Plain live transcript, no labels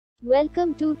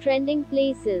Welcome to Trending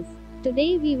Places.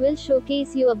 Today we will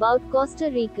showcase you about Costa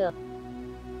Rica.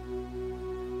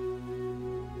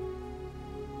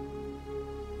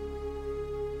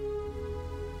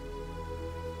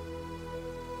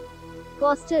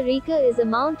 Costa Rica is a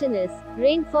mountainous,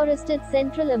 rainforested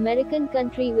Central American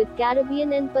country with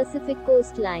Caribbean and Pacific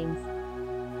coastlines.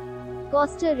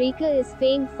 Costa Rica is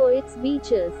famed for its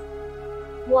beaches,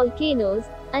 volcanoes,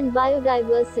 and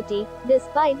biodiversity,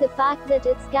 despite the fact that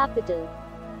its capital,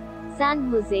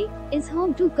 San Jose, is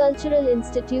home to cultural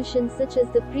institutions such as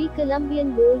the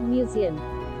Pre-Columbian Gold Museum.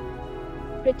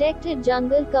 Protected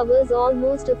jungle covers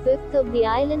almost a fifth of the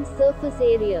island's surface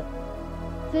area,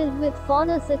 filled with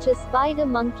fauna such as spider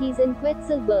monkeys and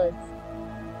quetzal birds.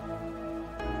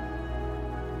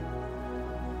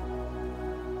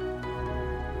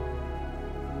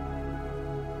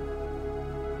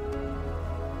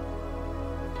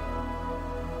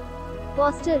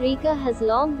 Costa Rica has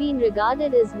long been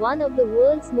regarded as one of the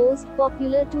world's most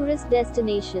popular tourist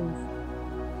destinations.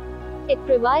 It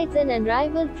provides an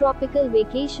unrivaled tropical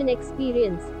vacation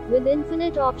experience, with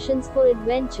infinite options for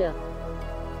adventure.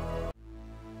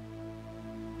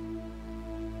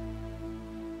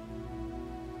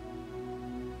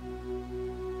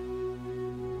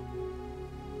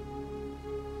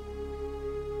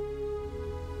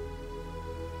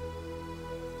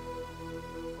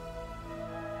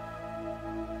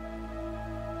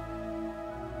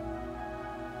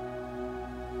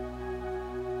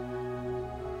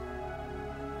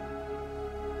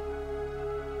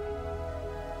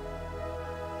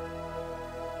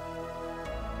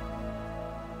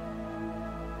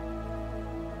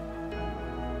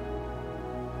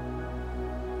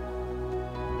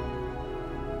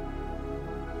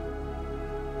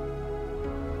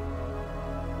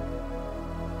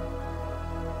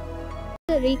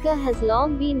 Costa Rica has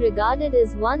long been regarded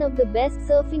as one of the best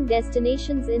surfing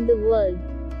destinations in the world,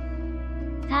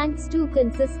 thanks to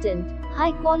consistent,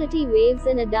 high-quality waves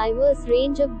and a diverse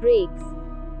range of breaks.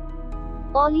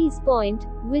 Ollie's Point,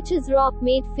 which is rock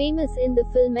made famous in the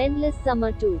film Endless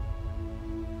Summer 2.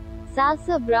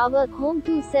 Salsa Brava, home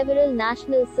to several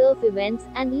national surf events,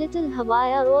 and Little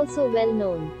Hawaii are also well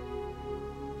known.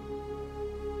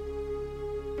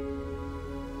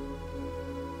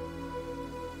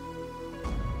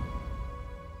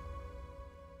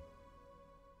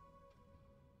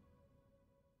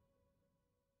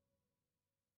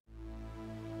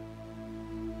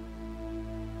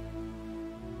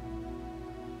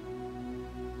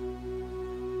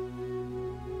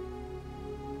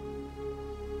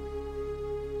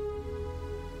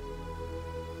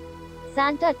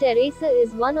 Santa Teresa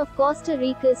is one of Costa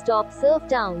Rica's top surf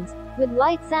towns, with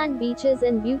white sand beaches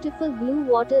and beautiful blue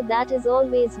water that is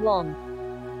always warm.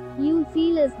 You'll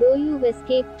feel as though you've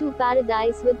escaped to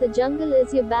paradise with the jungle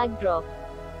as your backdrop.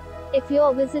 If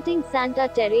you're visiting Santa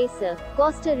Teresa,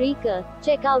 Costa Rica,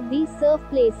 check out these surf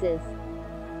places.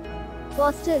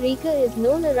 Costa Rica is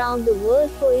known around the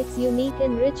world for its unique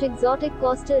and rich exotic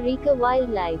Costa Rica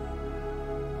wildlife.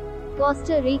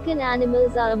 Costa Rican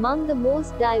animals are among the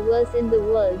most diverse in the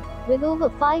world, with over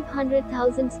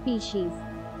 500,000 species,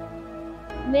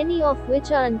 many of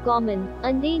which are uncommon,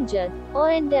 endangered,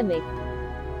 or endemic.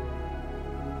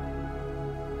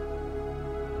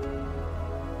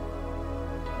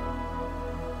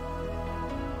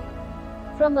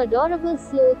 From adorable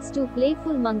sloths to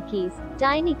playful monkeys,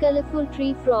 tiny colorful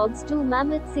tree frogs to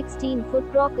mammoth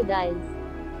 16-foot crocodiles.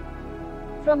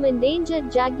 From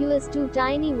endangered jaguars to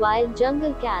tiny wild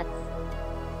jungle cats.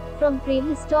 From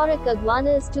prehistoric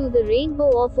iguanas to the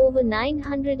rainbow of over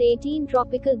 918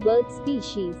 tropical bird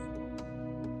species.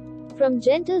 From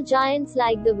gentle giants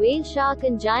like the whale shark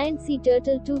and giant sea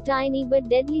turtle to tiny but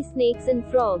deadly snakes and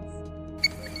frogs.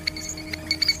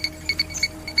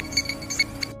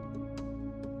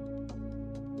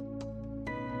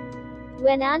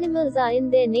 When animals are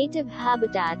in their native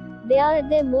habitat, they are at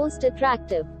their most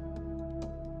attractive.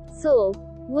 So,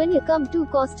 when you come to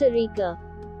Costa Rica,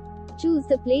 choose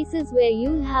the places where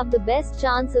you'll have the best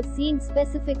chance of seeing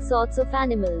specific sorts of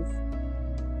animals.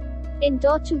 In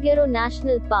Tortuguero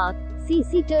National Park, see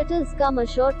sea turtles come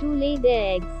ashore to lay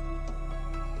their eggs.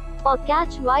 Or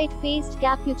catch white-faced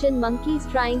capuchin monkeys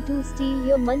trying to steal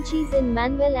your munchies in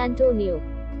Manuel Antonio.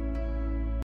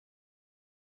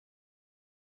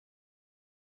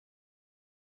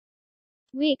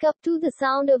 Wake up to the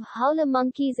sound of howler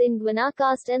monkeys in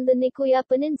Guanacaste and the Nicoya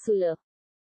Peninsula.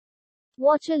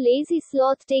 Watch a lazy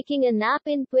sloth taking a nap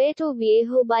in Puerto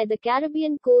Viejo by the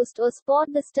Caribbean coast or spot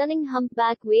the stunning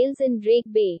humpback whales in Drake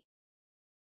Bay.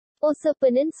 Osa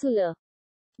Peninsula.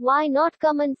 Why not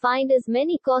come and find as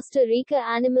many Costa Rica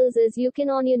animals as you can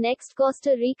on your next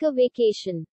Costa Rica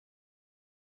vacation?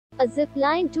 A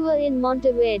zipline tour in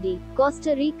Monteverde,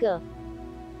 Costa Rica,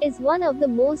 is one of the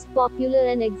most popular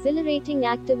and exhilarating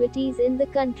activities in the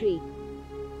country.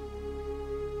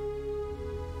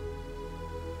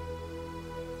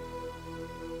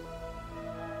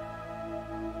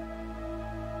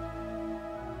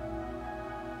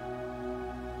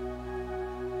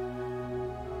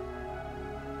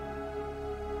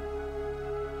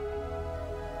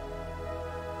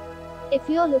 If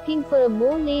you're looking for a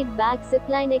more laid-back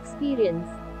zipline experience,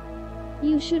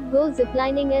 you should go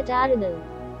ziplining at Arenal.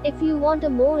 If you want a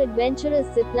more adventurous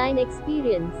zipline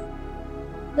experience,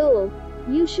 though,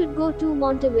 you should go to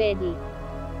Monteverde.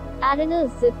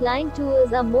 Arenal's zipline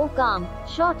tours are more calm,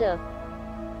 shorter,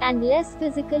 and less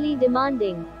physically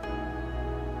demanding.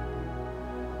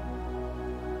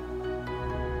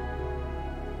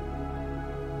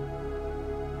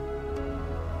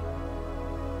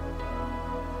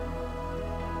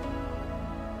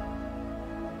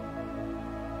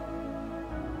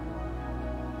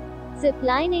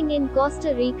 Ziplining in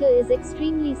Costa Rica is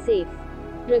extremely safe.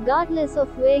 Regardless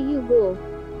of where you go,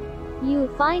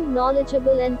 you'll find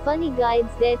knowledgeable and funny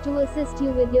guides there to assist you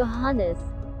with your harness,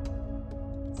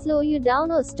 slow you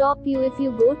down or stop you if you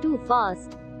go too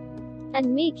fast,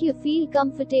 and make you feel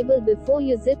comfortable before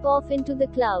you zip off into the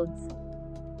clouds.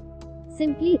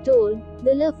 Simply told,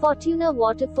 the La Fortuna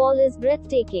waterfall is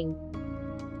breathtaking.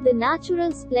 The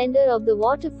natural splendor of the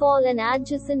waterfall and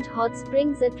adjacent hot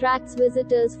springs attracts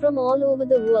visitors from all over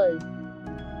the world.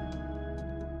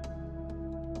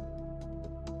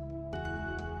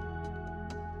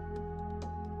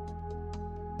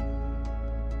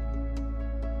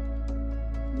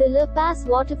 The La Paz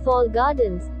Waterfall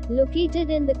Gardens, located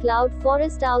in the cloud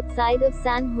forest outside of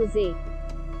San Jose,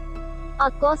 are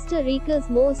Costa Rica's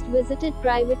most visited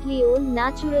privately owned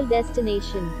natural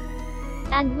destination.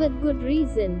 And with good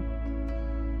reason.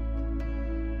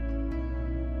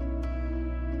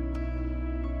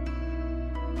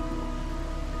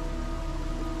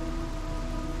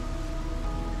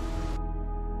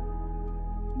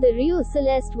 The Rio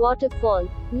Celeste waterfall,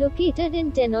 located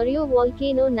in Tenorio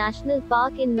Volcano National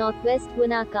Park in northwest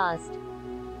Guanacaste,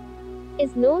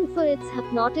 is known for its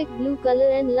hypnotic blue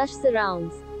color and lush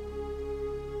surrounds.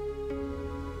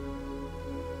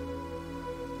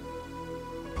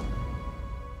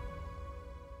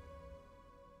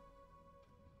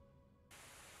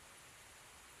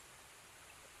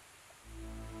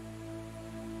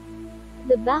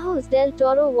 The Bajos del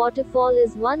Toro waterfall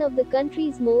is one of the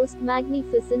country's most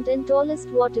magnificent and tallest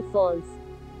waterfalls.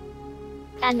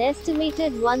 An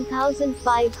estimated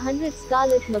 1,500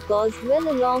 scarlet macaws dwell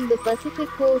along the Pacific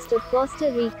coast of Costa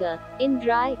Rica, in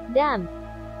dry, damp,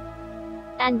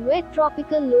 and wet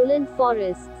tropical lowland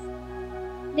forests.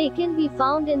 They can be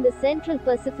found in the central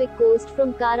Pacific coast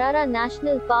from Carrara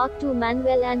National Park to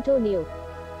Manuel Antonio,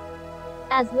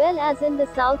 as well as in the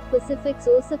South Pacific's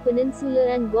Osa Peninsula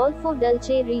and Golfo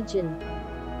Dulce region.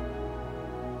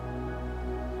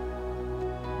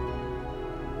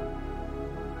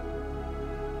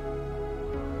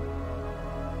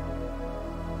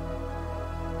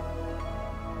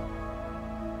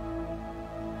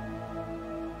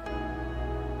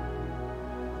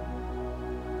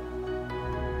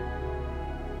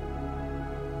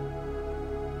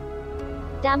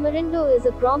 Tamarindo is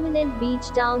a prominent beach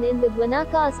town in the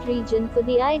Guanacaste region for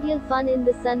the ideal fun in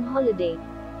the sun holiday.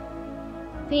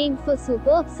 Famed for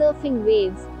superb surfing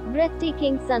waves,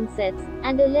 breathtaking sunsets,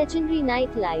 and a legendary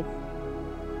nightlife.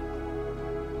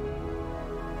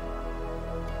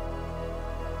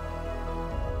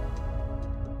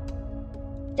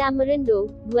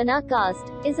 Tamarindo,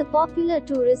 Guanacaste, is a popular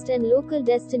tourist and local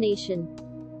destination,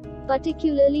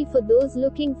 particularly for those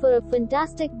looking for a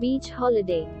fantastic beach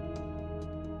holiday.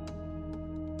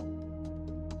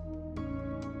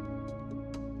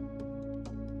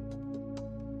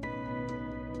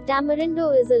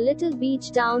 Tamarindo is a little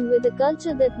beach town with a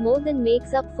culture that more than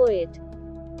makes up for it.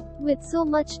 With so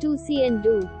much to see and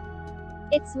do,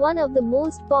 it's one of the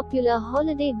most popular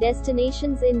holiday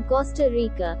destinations in Costa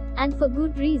Rica, and for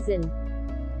good reason.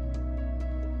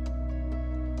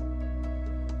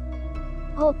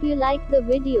 Hope you liked the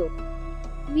video.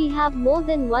 We have more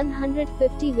than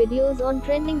 150 videos on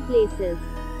trending places.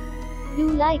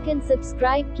 Do like and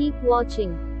subscribe. Keep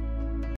watching.